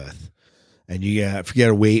love with. And I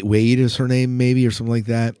forget, Wade is her name, maybe, or something like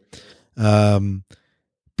that.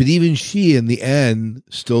 But even she, in the end,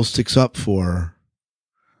 still sticks up for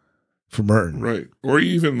Merton. Right. Or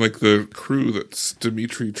even like the crew that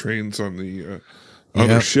Dimitri trains on the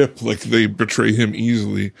other ship, like they betray him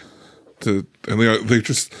easily. And they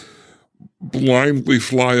just blindly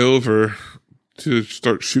fly over to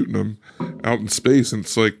start shooting him out in space. And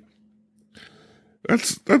it's like,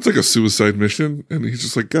 that's like a suicide mission. And he's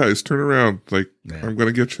just like, guys, turn around. Like, I'm going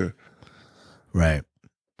to get you. Right.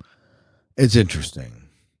 It's interesting.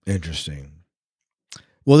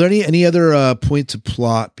 Well, are there any other points of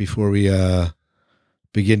plot before we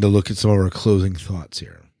begin to look at some of our closing thoughts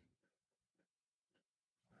here?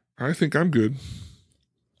 I think I'm good.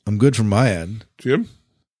 I'm good from my end. Jim?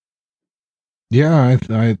 Yeah, I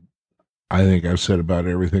think I've said about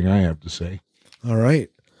everything I have to say. All right.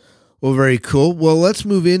 Well, very cool. Well, let's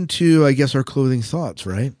move into, I guess, our closing thoughts,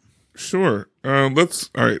 right? Sure. All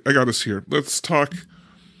right, I got us here. Let's talk.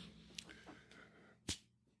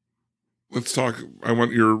 I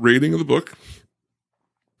want your rating of the book.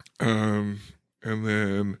 And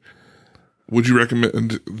then would you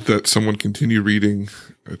recommend that someone continue reading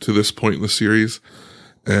to this point in the series?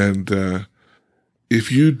 And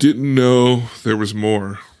if you didn't know there was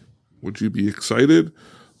more, would you be excited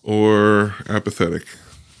or apathetic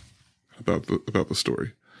about the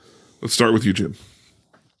story? Let's start with you, Jim.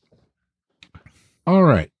 All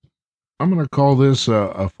right. I'm going to call this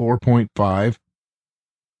a 4.5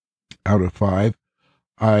 out of 5.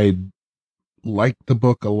 I liked the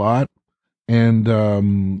book a lot.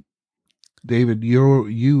 And David,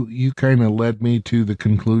 you kind of led me to the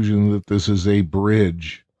conclusion that this is a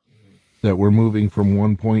bridge, that we're moving from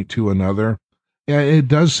one point to another. Yeah, it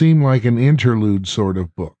does seem like an interlude sort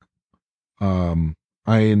of book.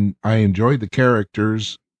 I enjoyed the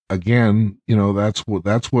characters. Again, that's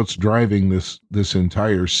what's driving this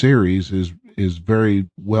entire series is very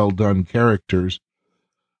well done characters.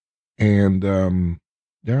 And I'm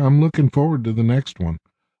looking forward to the next one.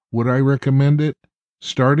 Would I recommend it?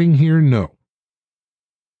 Starting here, no.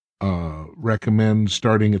 Recommend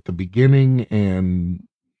starting at the beginning and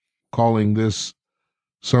calling this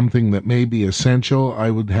something that may be essential. I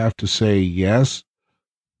would have to say yes,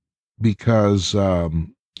 because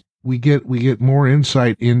we get more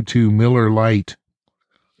insight into Miller Lite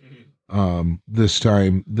this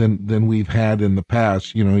time than we've had in the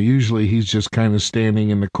past. Usually he's just kind of standing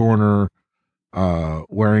in the corner,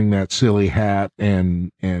 wearing that silly hat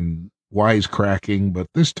and wisecracking, but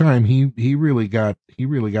this time he really got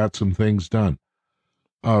some things done.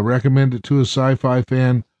 Recommend it to a sci-fi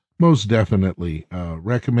fan? Most definitely.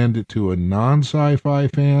 Recommend it to a non-sci-fi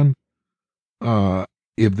fan?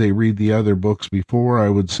 If they read the other books before, I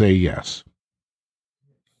would say yes.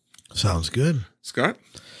 Sounds good. Scott?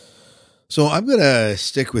 So I'm going to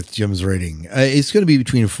stick with Jim's rating. It's going to be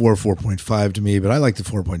between 4 and 4.5 to me, but I like the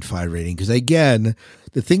 4.5 rating because, again,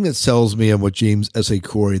 the thing that sells me on what James S.A.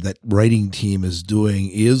 Corey, that writing team, is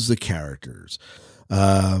doing is the characters.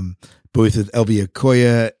 Both with Elvia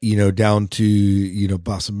Koya, down to,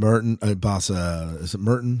 Bassa Merton, is it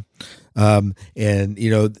Merton? And,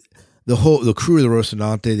 the crew of the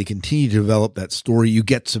Rocinante, they continue to develop that story. You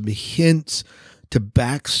get some hints to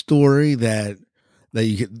backstory that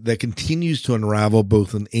continues to unravel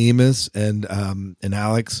both in Amos and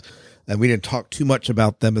Alex. And we didn't talk too much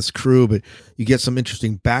about them as crew, but you get some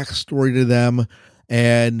interesting backstory to them.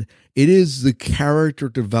 And it is the character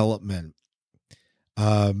development.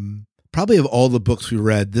 Probably of all the books we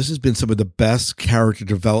read, this has been some of the best character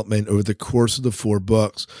development over the course of the 4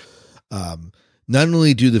 books. Not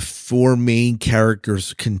only do the 4 main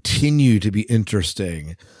characters continue to be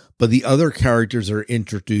interesting, but the other characters that are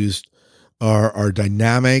introduced are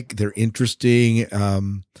dynamic. They're interesting.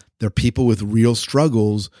 They're people with real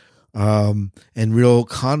struggles and real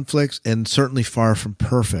conflicts, and certainly far from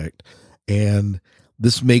perfect. And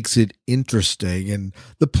this makes it interesting. And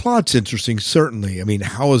the plot's interesting, certainly. I mean,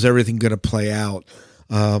 how is everything going to play out?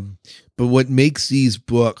 But what makes these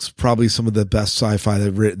books probably some of the best sci-fi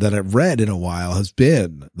that I've read in a while has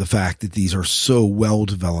been the fact that these are so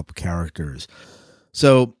well-developed characters.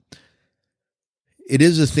 So it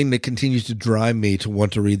is a thing that continues to drive me to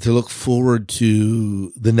want to read, to look forward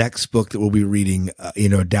to the next book that we'll be reading,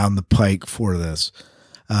 down the pike for this.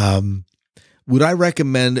 Would I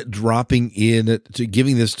recommend dropping in to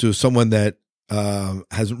giving this to someone that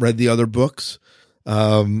hasn't read the other books,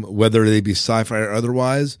 whether they be sci-fi or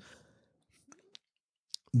otherwise?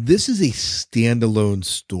 This is a standalone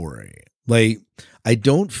story.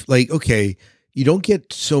 You don't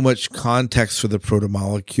get so much context for the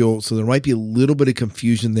protomolecule, so there might be a little bit of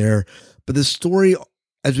confusion there. But the story,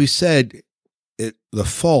 as we said, the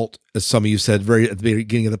fault, as some of you said at the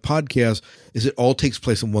beginning of the podcast, is it all takes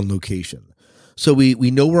place in one location. So we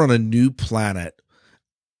know we're on a new planet,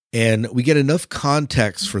 and we get enough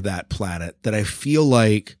context for that planet that I feel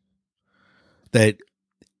like that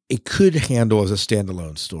it could handle as a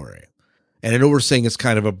standalone story. And I know we're saying it's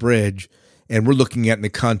kind of a bridge, and we're looking at it in the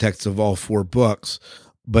context of all 4 books,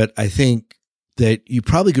 but I think that you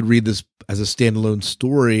probably could read this as a standalone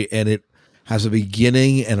story, and it has a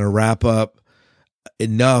beginning and a wrap up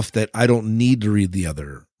enough that I don't need to read the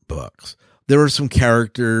other books. There are some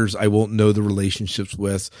characters I won't know the relationships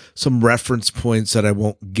with, some reference points that I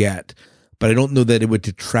won't get, but I don't know that it would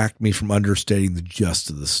detract me from understanding the gist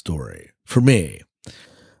of the story for me.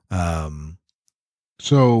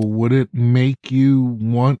 So would it make you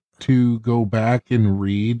want to go back and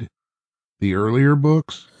read the earlier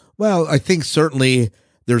books? Well, I think certainly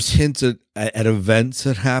there's hints at events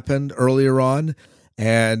that happened earlier on.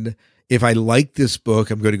 And if I like this book,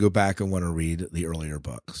 I'm going to go back and want to read the earlier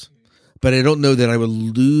books. But I don't know that I would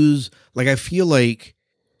lose. I feel like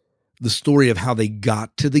the story of how they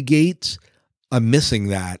got to the gates, I'm missing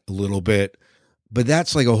that a little bit. But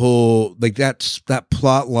that's like a whole, that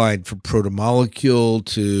plot line from protomolecule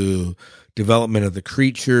to development of the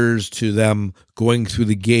creatures to them going through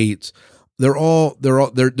the gates. They're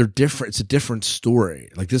different. It's a different story.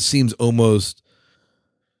 This seems almost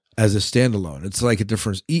as a standalone. It's like a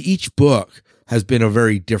different, each book has been a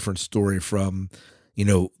very different story from,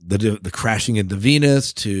 the crashing into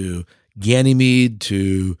Venus to Ganymede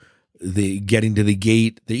to the getting to the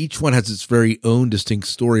gate. Each one has its very own distinct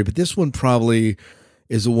story, but this one probably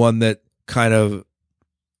is the one that kind of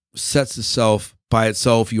sets itself by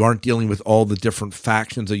itself. You aren't dealing with all the different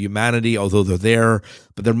factions of humanity, although they're there,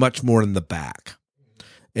 but they're much more in the back.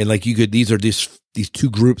 And these are these 2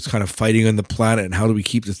 groups kind of fighting on the planet, and how do we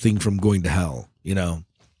keep the thing from going to hell?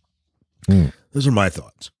 Those are my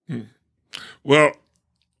thoughts. Well,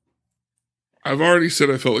 I've already said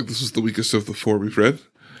I felt like this was the weakest of the 4 we've read.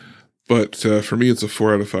 But for me, it's a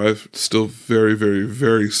 4 out of 5. It's still very, very,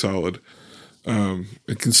 very solid. And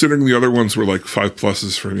considering the other ones were 5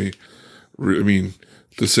 pluses for me, I mean,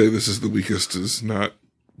 to say this is the weakest is not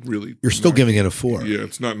really. You're still giving it a 4. Yeah,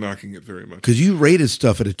 it's not knocking it very much. Because you rated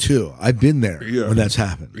stuff at a 2. I've been there when that's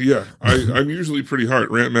happened. Yeah, I'm usually pretty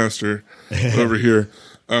hard. Rant master over here.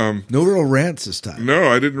 No real rants this time. No,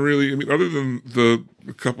 I didn't really. I mean, other than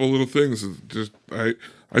a couple little things,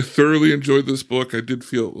 I thoroughly enjoyed this book. I did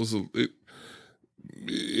feel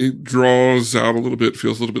it draws out a little bit,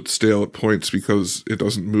 feels a little bit stale at points because it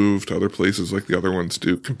doesn't move to other places like the other ones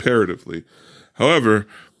do comparatively. However,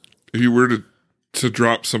 if you were to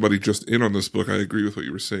drop somebody just in on this book, I agree with what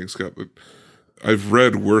you were saying, Scott, that I've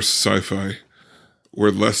read worse sci-fi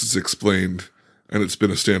where less is explained and it's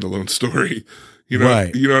been a standalone story.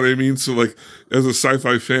 Right. You know what I mean? So as a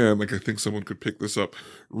sci-fi fan, I think someone could pick this up,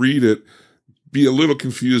 read it, be a little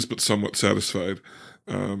confused, but somewhat satisfied.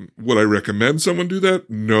 Would I recommend someone do that?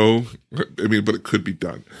 No. I mean, but it could be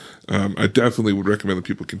done. I definitely would recommend that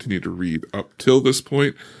people continue to read up till this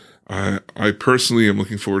point. I personally am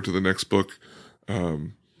looking forward to the next book. I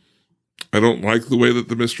don't like the way that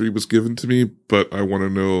the mystery was given to me, but I want to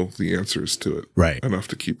know the answers to it enough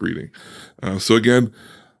to keep reading. So again,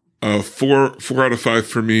 4 out of 5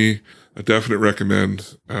 for me. A definite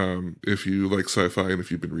recommend if you like sci-fi and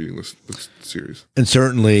if you've been reading this series. And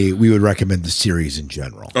certainly we would recommend the series in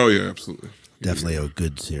general. Oh, yeah, absolutely. Definitely a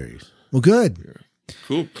good series. Well, good. Yeah.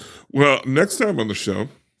 Cool. Well, next time on the show.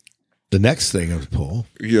 The next thing of Paul.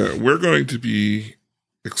 Yeah, we're going to be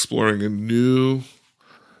exploring a new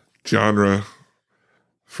genre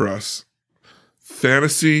for us.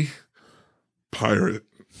 Fantasy pirate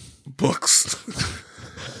books.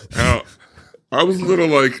 Now, I was a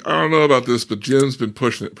little I don't know about this, but Jim's been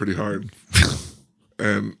pushing it pretty hard.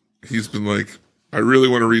 And he's been I really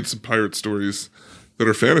want to read some pirate stories that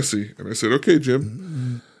are fantasy. And I said, okay,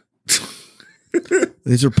 Jim.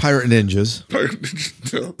 These are pirate ninjas.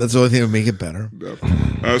 No, That's the only thing that would make it better. no.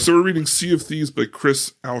 So we're reading Sea of Thieves by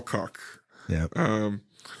Chris Alcock. Yeah. I'm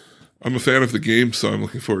a fan of the game, so I'm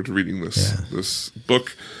looking forward to reading this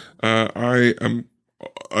book. I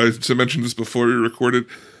mentioned this before we recorded.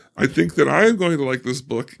 I think that I am going to like this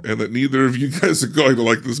book, and that neither of you guys are going to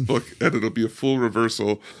like this book, and it'll be a full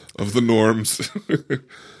reversal of the norms.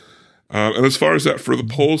 And as far as that, for the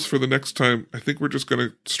polls for the next time, I think we're just going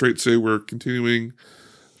to straight say we're continuing.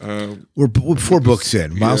 We're 4 books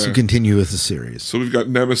in. We'll also continue with the series. So we've got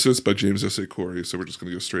Nemesis by James S.A. Corey, so we're just going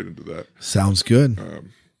to go straight into that. Sounds good.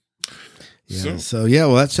 So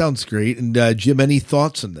well, that sounds great. And Jim, any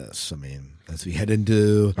thoughts on this? I mean, as we head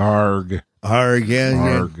into Arg.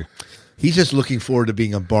 Arg. He's just looking forward to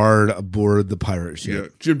being a bard aboard the pirate ship. Yeah,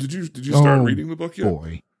 Jim, did you start reading the book yet?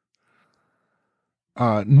 Boy.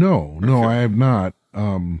 No, I have not.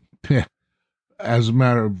 As a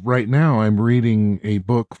matter of right now, I'm reading a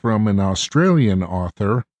book from an Australian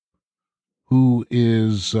author who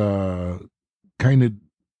is kind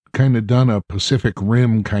of done a Pacific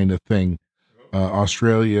Rim kind of thing.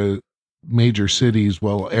 Australia, major cities,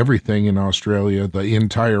 well, everything in Australia, the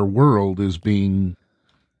entire world is being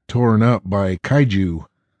torn up by kaiju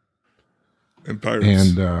and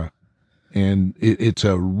pirates. And it's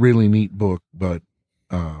a really neat book, but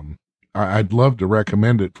I'd love to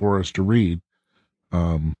recommend it for us to read.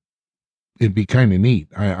 It'd be kind of neat.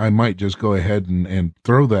 I might just go ahead and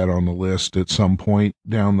throw that on the list at some point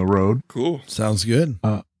down the road. Cool. Sounds good.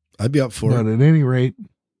 I'd be up for it. But at any rate,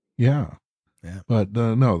 yeah. But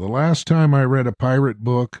no, the last time I read a pirate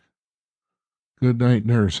book, Good Night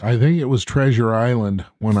Nurse, I think it was Treasure Island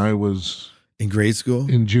when I was in grade school,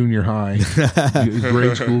 in junior high,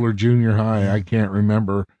 grade school or junior high. I can't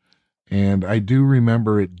remember. And I do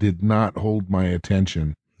remember it did not hold my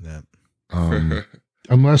attention. Yeah.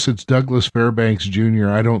 Unless it's Douglas Fairbanks Jr.,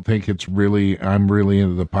 I don't think I'm really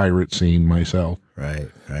into the pirate scene myself. Right.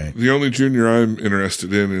 The only junior I'm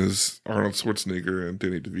interested in is Arnold Schwarzenegger and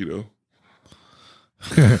Danny DeVito.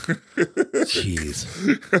 Jeez.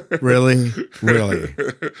 Really?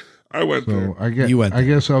 I went there. I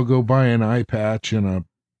guess I'll go buy an eye patch and a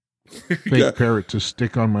fake parrot to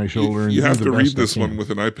stick on my shoulder. You have to read this one with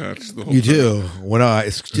an eye patch the whole time. You do. When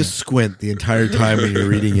it's just squint the entire time when you're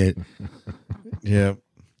reading it. Yeah.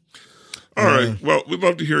 All right. Well, we'd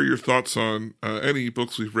love to hear your thoughts on any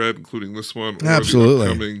books we've read, including this one, or absolutely,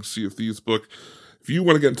 the upcoming Sea of Thieves book. If you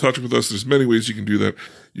want to get in touch with us, there's many ways you can do that.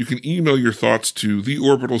 You can email your thoughts to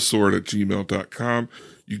theorbitalsword@gmail.com.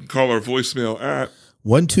 You can call our voicemail at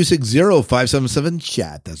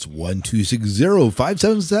 1-260-577-CHAT. That's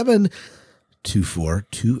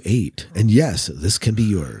 1-260-577-2428. And yes, this can be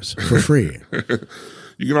yours for free.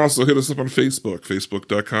 You can also hit us up on Facebook,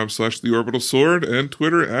 facebook.com/theorbitalsword, and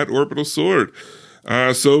Twitter @orbitalsword.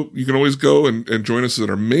 So you can always go and join us at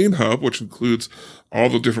our main hub, which includes all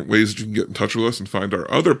the different ways that you can get in touch with us and find our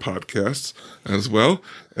other podcasts as well.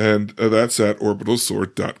 And that's at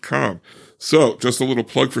orbitalsword.com. So just a little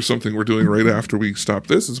plug for something we're doing right after we stop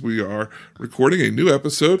this is we are recording a new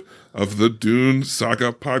episode of the Dune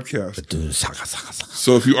Saga podcast. The Dune Saga.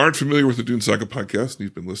 So if you aren't familiar with the Dune Saga podcast and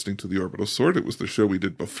you've been listening to The Orbital Sword, it was the show we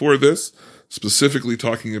did before this, specifically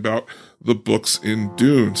talking about the books in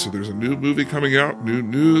Dune. So there's a new movie coming out, new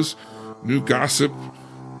news, new gossip,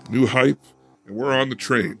 new hype, and we're on the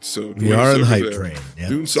train. So we are on the hype train. Yep.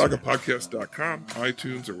 DuneSagaPodcast.com,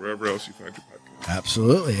 iTunes, or wherever else you find your podcast.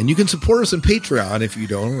 Absolutely. And you can support us on Patreon if you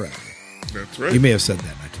don't already. That's right. You may have said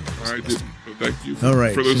that. I didn't. But thank you for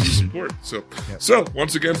those who support. So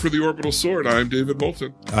once again, for The Orbital Sword, I'm David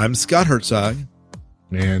Moulton. I'm Scott Herzog.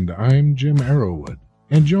 And I'm Jim Arrowwood.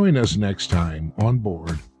 And join us next time on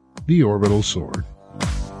board The Orbital Sword.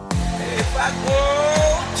 If I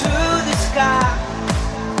go to the sky,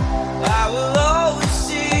 I will always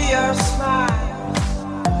see your smile.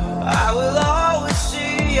 I will always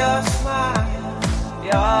see your smile.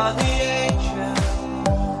 You're the angel.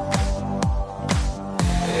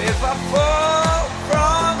 If I fall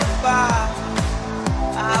from above,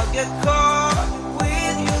 I'll get caught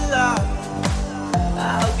with your love.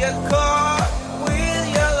 I'll get caught with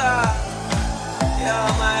your love.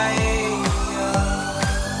 You're my angel.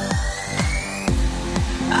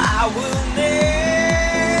 I will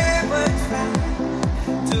never try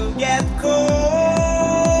to get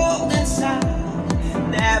cold inside.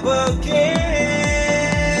 Never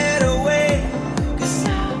get away, 'cause I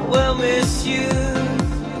will miss you.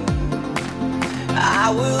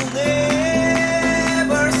 I will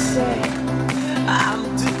never say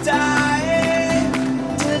I'm too tired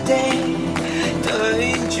today to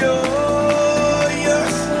enjoy your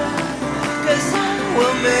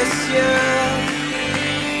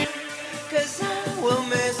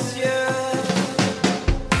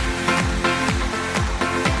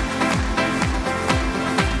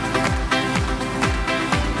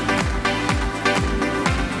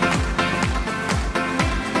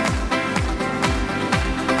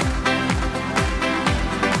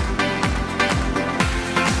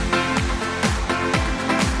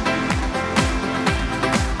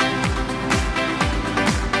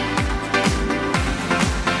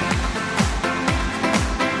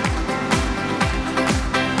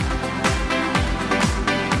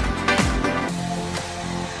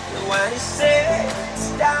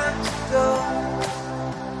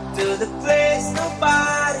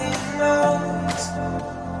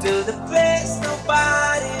place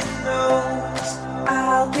nobody knows,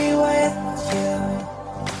 I'll be with you.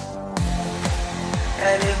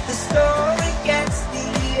 And if the story gets the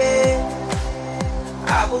end, I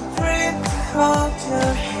will dream to hold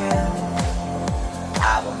your hand. I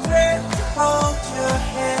will dream to hold your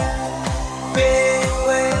hand, be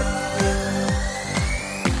with you.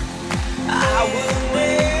 I will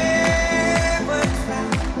never try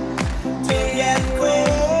to get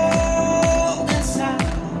cold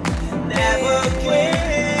inside, never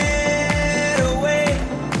get away,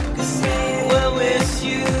 'cause I will miss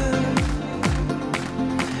you.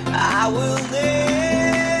 I will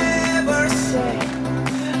never say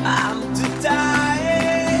I'm too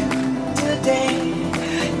tired today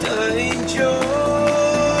to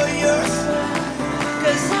enjoy your smile,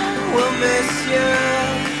 'cause I will miss you.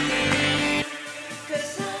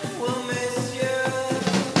 'Cause I will miss you.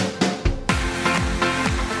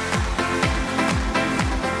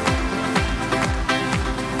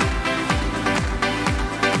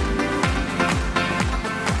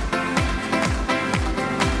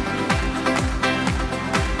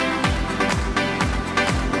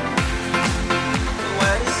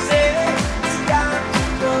 When you say it's time to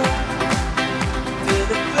go to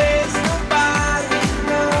the place nobody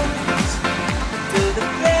knows, to the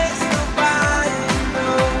place nobody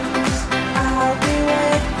knows, I'll be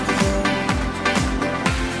with you.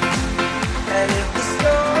 And if the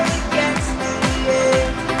story gets to the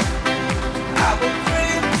end, I will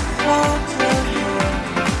dream to hold your hand.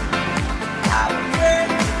 I will dream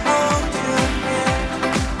to hold your hand,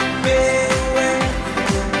 be with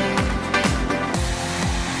you,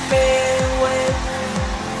 be with you,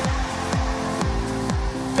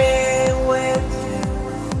 be with you,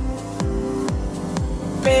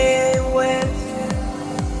 be with you,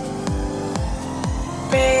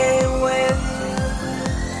 be with you.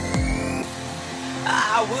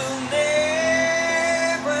 I will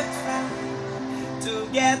never try to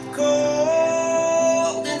get caught